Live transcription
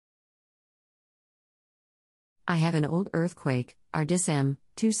I have an old earthquake, Ardisam,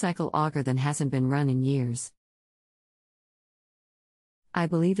 2-cycle auger that hasn't been run in years. I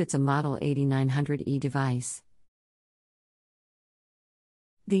believe it's a Model 8900E device.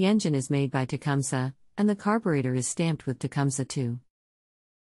 The engine is made by Tecumseh, and the carburetor is stamped with Tecumseh too.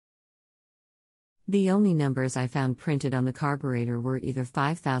 The only numbers I found printed on the carburetor were either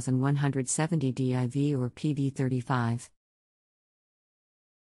 5170 div or PV35.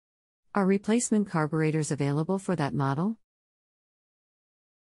 Are replacement carburetors available for that model?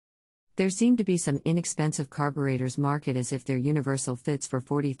 There seem to be some inexpensive carburetors marketed as if they're universal fits for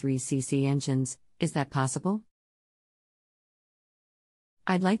 43cc engines. Is that possible?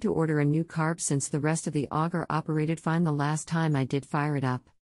 I'd like to order a new carb since the rest of the auger operated fine the last time I did fire it up.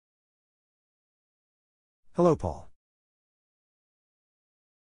 Hello, Paul.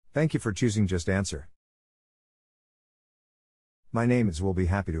 Thank you for choosing JustAnswer. My name is Will be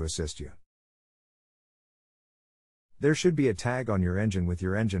happy to assist you. There should be a tag on your engine with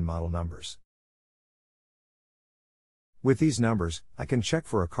your engine model numbers. With these numbers, I can check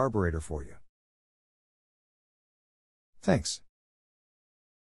for a carburetor for you. Thanks.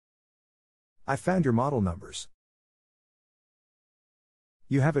 I found your model numbers.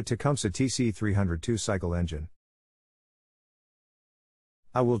 You have a Tecumseh TC300 2-cycle engine.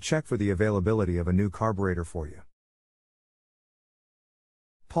 I will check for the availability of a new carburetor for you.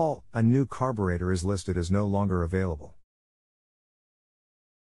 Paul, a new carburetor is listed as no longer available.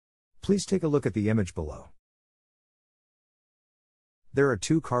 Please take a look at the image below. There are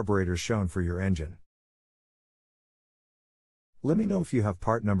 2 carburetors shown for your engine. Let me know if you have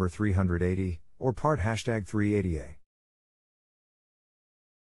part number 380, or part #380A.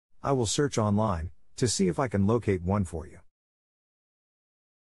 I will search online, to see if I can locate one for you.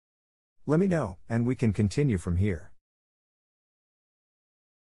 Let me know, and we can continue from here.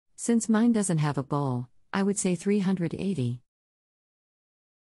 Since mine doesn't have a bowl, I would say 380.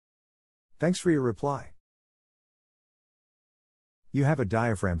 Thanks for your reply. You have a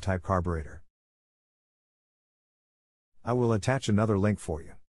diaphragm type carburetor. I will attach another link for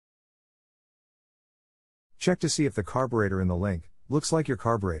you. Check to see if the carburetor in the link looks like your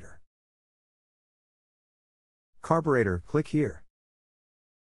carburetor. Carburetor, click here.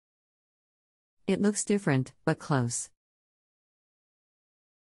 It looks different, but close.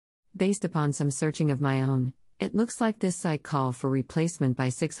 Based upon some searching of my own, it looks like this site call for replacement by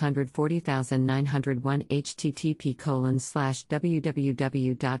 640,901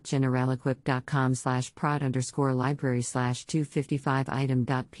 http://www.generalequip.com/prod_library/255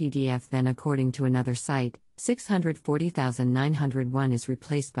 item.pdf. Then according to another site, 640,901 is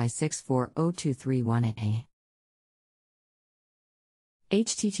replaced by 640,231A.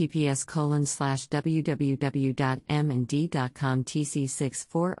 https://www.mnd.com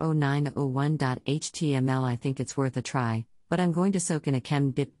tc640901.html. I think it's worth a try, but I'm going to soak in a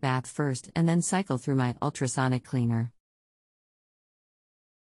chem dip bath first and then cycle through my ultrasonic cleaner.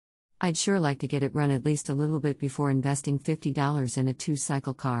 I'd sure like to get it run at least a little bit before investing $50 in a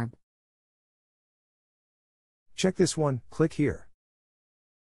 2-cycle carb. Check this one, click here.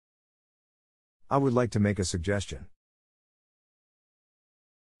 I would like to make a suggestion.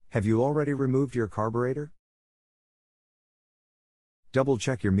 Have you already removed your carburetor? Double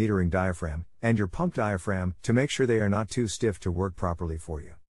check your metering diaphragm and your pump diaphragm to make sure they are not too stiff to work properly for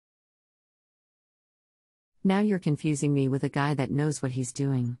you. Now you're confusing me with a guy that knows what he's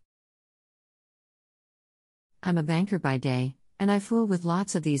doing. I'm a banker by day, and I fool with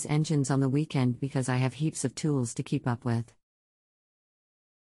lots of these engines on the weekend because I have heaps of tools to keep up with.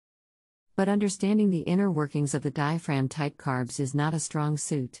 But understanding the inner workings of the diaphragm-type carbs is not a strong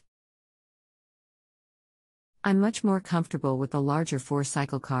suit. I'm much more comfortable with the larger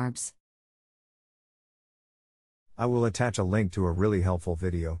 4-cycle carbs. I will attach a link to a really helpful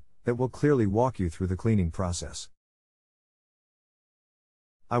video that will clearly walk you through the cleaning process.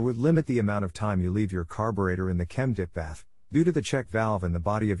 I would limit the amount of time you leave your carburetor in the chem dip bath, due to the check valve in the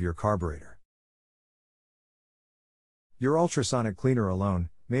body of your carburetor. Your ultrasonic cleaner alone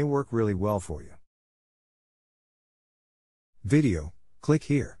may work really well for you. Video, click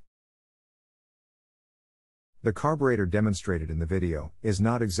here. The carburetor demonstrated in the video is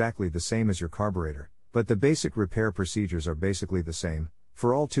not exactly the same as your carburetor, but the basic repair procedures are basically the same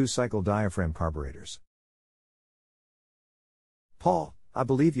for all 2-cycle diaphragm carburetors. Paul, I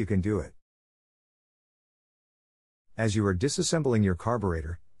believe you can do it. As you are disassembling your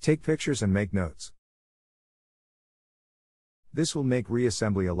carburetor, take pictures and make notes. This will make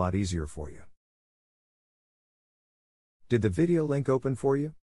reassembly a lot easier for you. Did the video link open for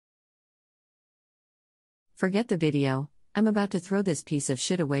you? Forget the video, I'm about to throw this piece of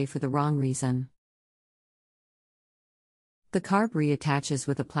shit away for the wrong reason. The carb reattaches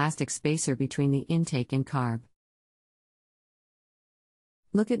with a plastic spacer between the intake and carb.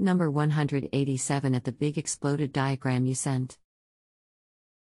 Look at number 187 at the big exploded diagram you sent.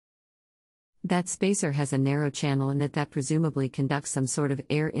 That spacer has a narrow channel in it that presumably conducts some sort of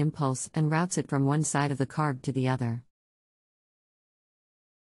air impulse and routes it from one side of the carb to the other.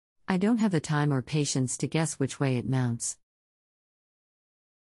 I don't have the time or patience to guess which way it mounts.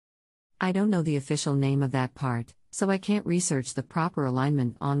 I don't know the official name of that part, so I can't research the proper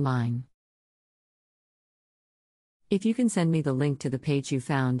alignment online. If you can send me the link to the page you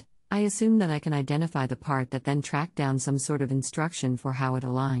found, I assume that I can identify the part that then track down some sort of instruction for how it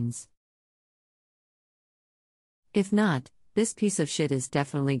aligns. If not, this piece of shit is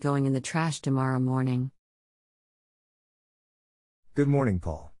definitely going in the trash tomorrow morning. Good morning,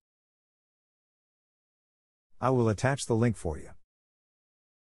 Paul. I will attach the link for you.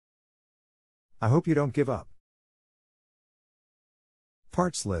 I hope you don't give up.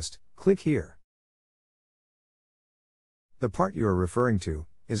 Parts list, click here. The part you are referring to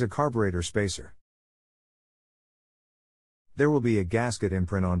is a carburetor spacer. There will be a gasket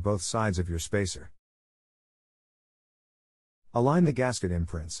imprint on both sides of your spacer. Align the gasket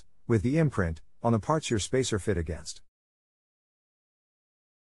imprints with the imprint on the parts your spacer fit against.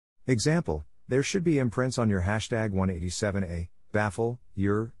 Example, there should be imprints on your #187A, baffle,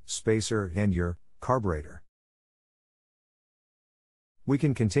 your spacer, and your carburetor. We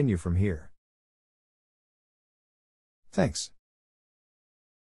can continue from here. Thanks.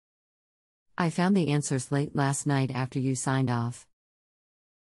 I found the answers late last night after you signed off.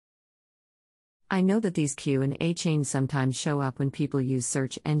 I know that these Q&A chains sometimes show up when people use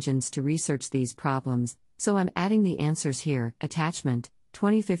search engines to research these problems, so I'm adding the answers here. Attachment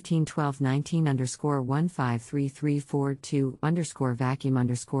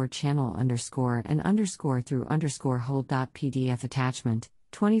 2015-12-19_vacuum_channel_and_through_hold.pdf attachment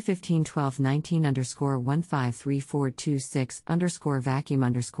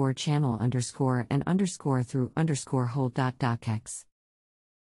 2015-12-19_vacuum_channel_and_through_hold.docx.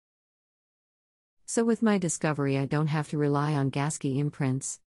 So with my discovery I don't have to rely on gasket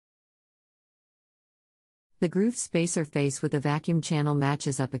imprints. The grooved spacer face with the vacuum channel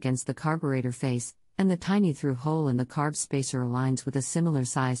matches up against the carburetor face, and the tiny through hole in the carb spacer aligns with a similar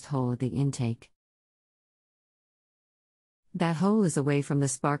sized hole at the intake. That hole is away from the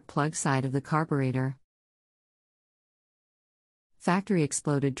spark plug side of the carburetor. Factory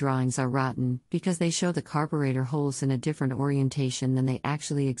exploded drawings are rotten because they show the carburetor holes in a different orientation than they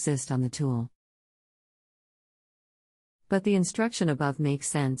actually exist on the tool. But the instruction above makes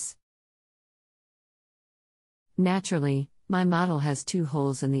sense. Naturally, my model has 2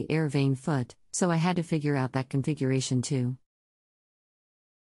 holes in the air vane foot, so I had to figure out that configuration too.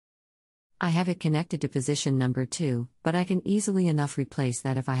 I have it connected to position number 2, but I can easily enough replace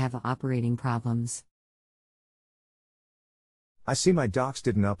that if I have operating problems. I see my docs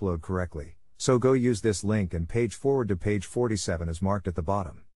didn't upload correctly, so go use this link and page forward to page 47 as marked at the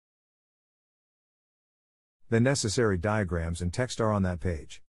bottom. The necessary diagrams and text are on that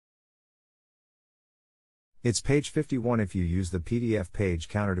page. It's page 51 if you use the PDF page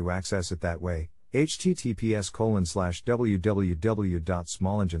counter to access it that way.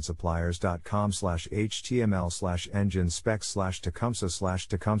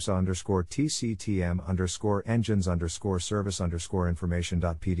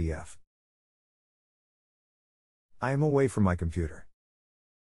 I am away from my computer.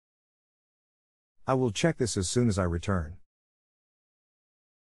 I will check this as soon as I return.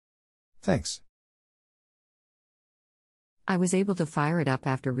 Thanks. I was able to fire it up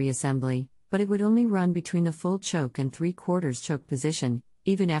after reassembly, but it would only run between the full choke and 3/4 choke position,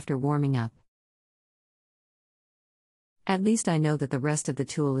 even after warming up. At least I know that the rest of the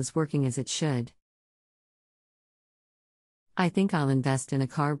tool is working as it should. I think I'll invest in a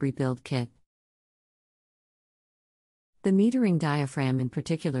carb rebuild kit. The metering diaphragm in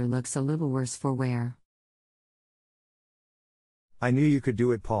particular looks a little worse for wear. I knew you could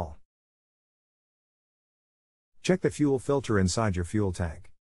do it, Paul. Check the fuel filter inside your fuel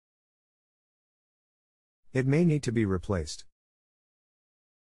tank. It may need to be replaced.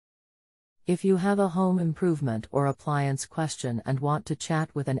 If you have a home improvement or appliance question and want to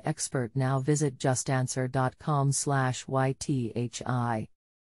chat with an expert now, visit JustAnswer.com/YTHI.